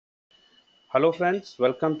Hello friends,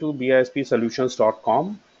 welcome to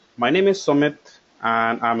bispsolutions.com. My name is Sumit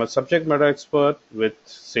and I'm a subject matter expert with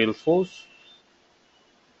Salesforce.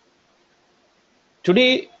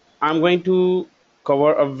 Today I'm going to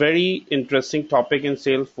cover a very interesting topic in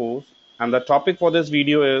Salesforce, and the topic for this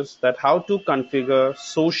video is that how to configure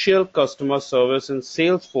social customer service in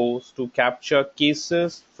Salesforce to capture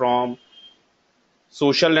cases from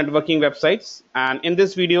social networking websites. And in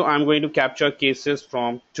this video I'm going to capture cases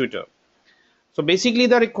from Twitter. So basically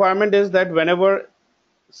the requirement is that whenever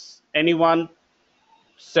anyone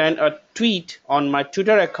send a tweet on my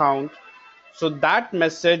Twitter account, so that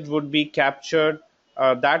message would be captured,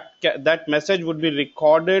 that message would be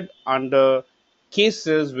recorded under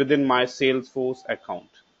cases within my Salesforce account.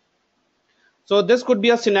 So this could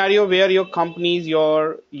be a scenario where your companies,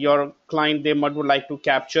 your client, they might would like to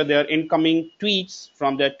capture their incoming tweets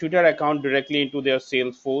from their Twitter account directly into their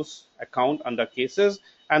Salesforce account under cases,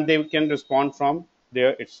 and they can respond from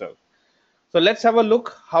there itself. So let's have a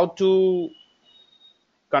look how to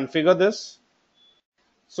configure this.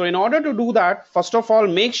 So in order to do that, first of all,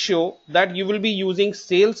 make sure that you will be using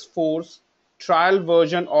Salesforce trial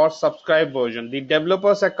version or subscribe version. The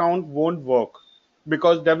developer's account won't work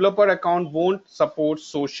because developer account won't support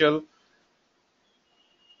social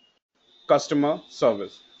customer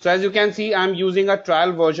service. So as you can see, I'm using a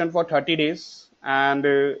trial version for 30 days,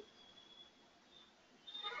 and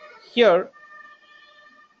here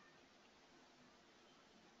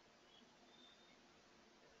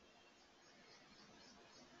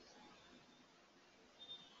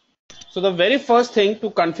so the very first thing to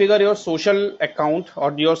configure your social account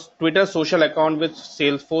or your Twitter social account with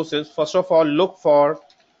Salesforce is, first of all, look for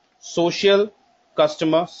social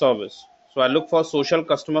customer service. So I look for social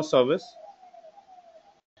customer service.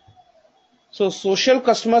 So social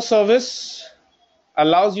customer service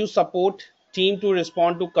allows you support team to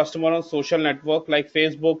respond to customer on social network like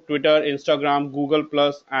Facebook, Twitter, Instagram, Google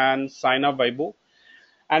Plus, and sign up Weibo.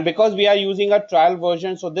 And because we are using a trial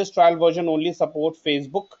version, so this trial version only supports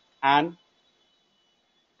Facebook and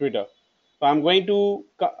Twitter. So I'm going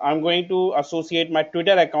to associate my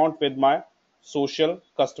Twitter account with my social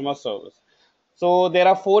customer service. So there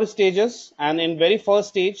are 4 stages, and in very first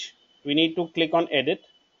stage we need to click on edit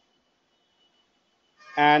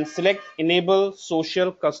and select enable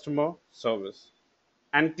social customer service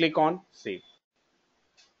and click on save.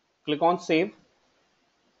 Click on save.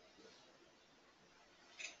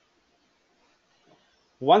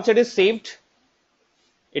 Once it is saved,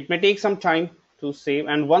 it may take some time to save,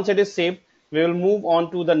 and once it is saved, we will move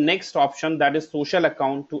on to the next option, that is social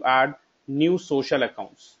account, to add new social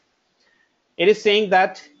accounts. It is saying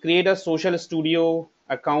that create a social studio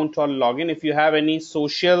account or login. If you have any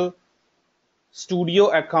social studio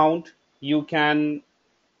account, you can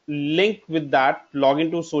link with that, log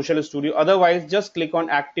into social studio. Otherwise, just click on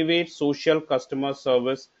activate social customer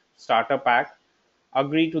service starter pack,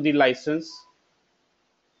 agree to the license,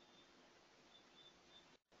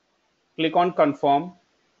 click on confirm.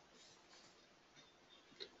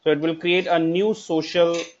 So it will create a new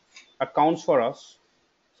social accounts for us,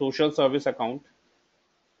 social service account.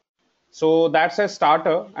 So that's a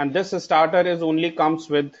starter, and this starter is only comes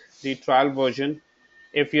with the trial version.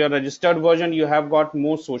 If your registered version, you have got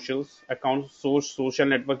more socials accounts, social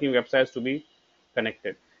networking websites to be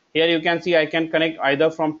connected. Here you can see I can connect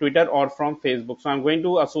either from Twitter or from Facebook. So I'm going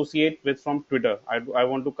to associate with from Twitter. I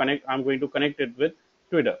want to connect. I'm going to connect it with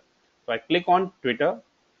Twitter. So I click on Twitter.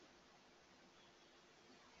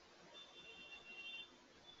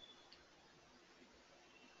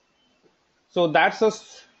 So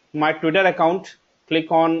that's my Twitter account.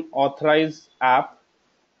 Click on authorize app.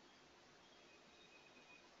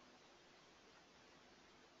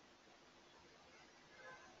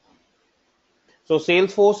 So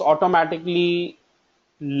Salesforce automatically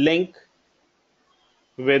link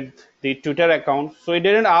with the Twitter account. So it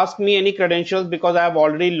didn't ask me any credentials because I have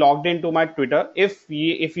already logged into my Twitter. If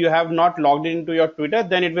you have not logged into your Twitter,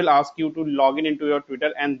 then it will ask you to log in into your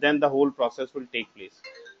Twitter, and then the whole process will take place.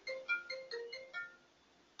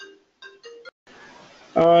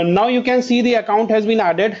 Now you can see the account has been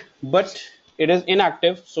added, but it is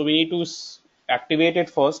inactive. So we need to activate it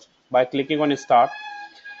first by clicking on start.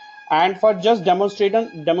 And for just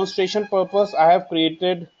demonstration purpose, I have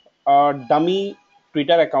created a dummy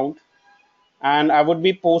Twitter account, and I would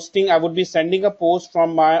be sending a post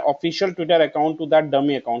from my official Twitter account to that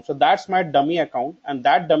dummy account. So that's my dummy account, and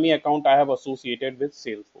that dummy account I have associated with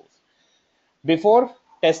Salesforce. Before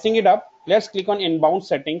testing it up, let's click on inbound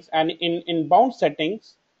settings, and in inbound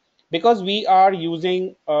settings, because we are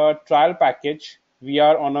using a trial package, we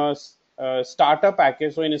are on a starter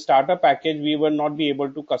package. So in a starter package, we will not be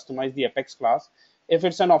able to customize the Apex class. If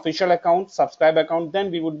it's an official account, subscribe account,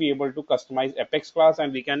 then we would be able to customize Apex class,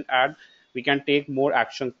 and we can take more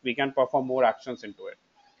actions, we can perform more actions into it.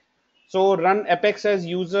 So run Apex as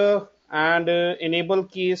user and enable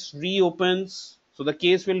case reopens. So the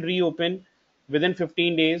case will reopen within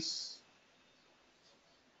 15 days.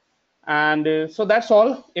 And so that's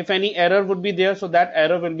all. If any error would be there, so that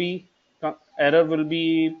error will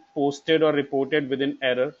be posted or reported within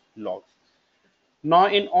error logs. Now,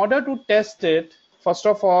 in order to test it, first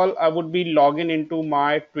of all, I would be logging into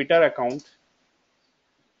my Twitter account,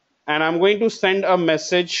 and I'm going to send a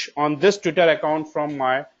message on this Twitter account from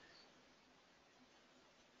my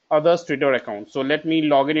others Twitter account. So let me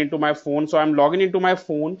log in into my phone. So I'm logging into my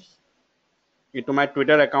phone, into my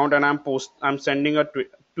Twitter account, and I'm sending a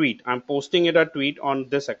tweet. I'm posting it a tweet on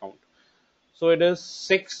this account. So it is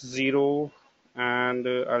 60, and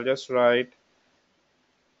I'll just write,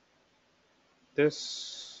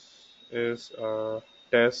 this is a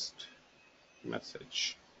test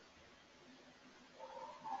message,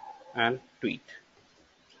 and tweet.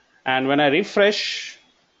 And when I refresh,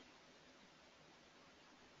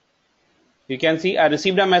 you can see I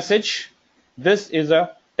received a message. This is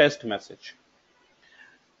a test message.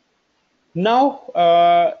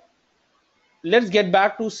 Now let's get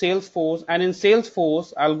back to Salesforce, and in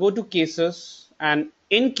Salesforce I'll go to cases, and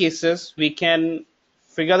in cases we can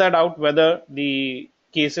figure that out whether the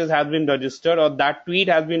cases have been registered or that tweet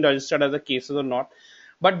has been registered as a cases or not.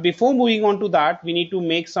 But before moving on to that, we need to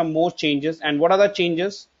make some more changes. And what are the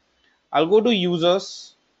changes? I'll go to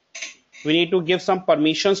users. We need to give some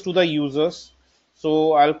permissions to the users.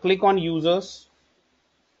 So I'll click on users.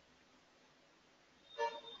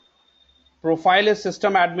 Profile is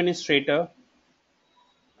system administrator.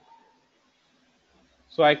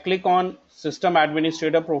 So I click on system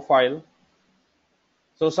administrator profile.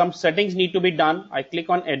 So some settings need to be done. I click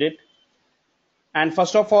on edit. And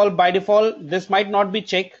first of all, by default, this might not be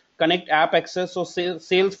checked. Connect app access. So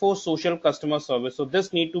Salesforce social customer service. So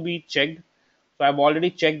this need to be checked. So I've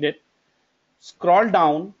already checked it. Scroll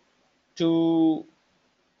down to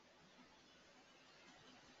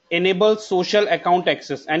enable social account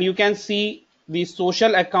access, and you can see the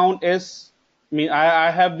social account is,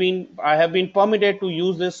 I have been permitted to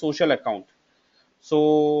use this social account.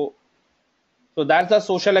 So that's the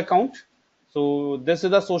social account. So this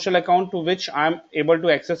is the social account to which I'm able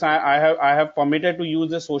to access. I have permitted to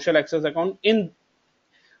use the social access account in.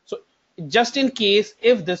 So just in case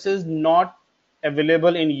if this is not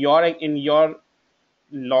available in your and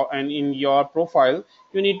in your profile,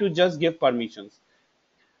 you need to just give permissions.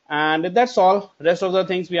 And that's all. Rest of the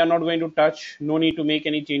things we are not going to touch. No need to make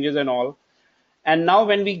any changes and all. And now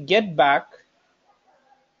when we get back,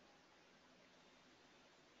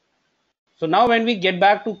 so now when we get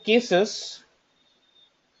back to cases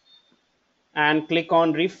and click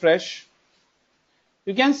on refresh,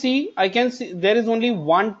 you can see, I can see there is only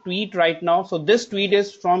one tweet right now. So this tweet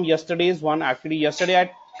is from yesterday's one. Actually yesterday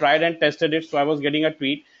I tried and tested it, so I was getting a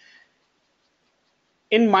tweet.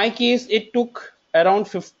 In my case, it took around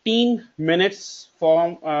 15 minutes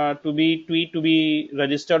for to be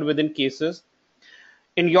registered within cases.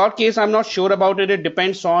 In your case, I'm not sure about it. It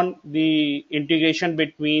depends on the integration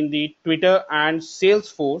between the Twitter and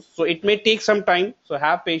Salesforce. So it may take some time. So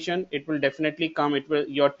have patience. It will definitely come.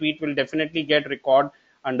 Your tweet will definitely get recorded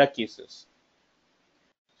under cases.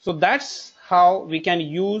 So that's how we can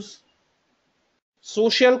use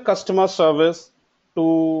social customer service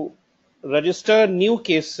to register new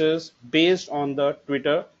cases based on the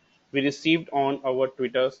Twitter we received on our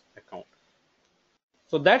Twitter's account.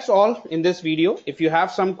 So that's all in this video. If you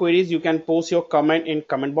have some queries, you can post your comment in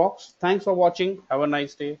comment box. Thanks for watching. Have a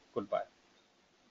nice day. Goodbye.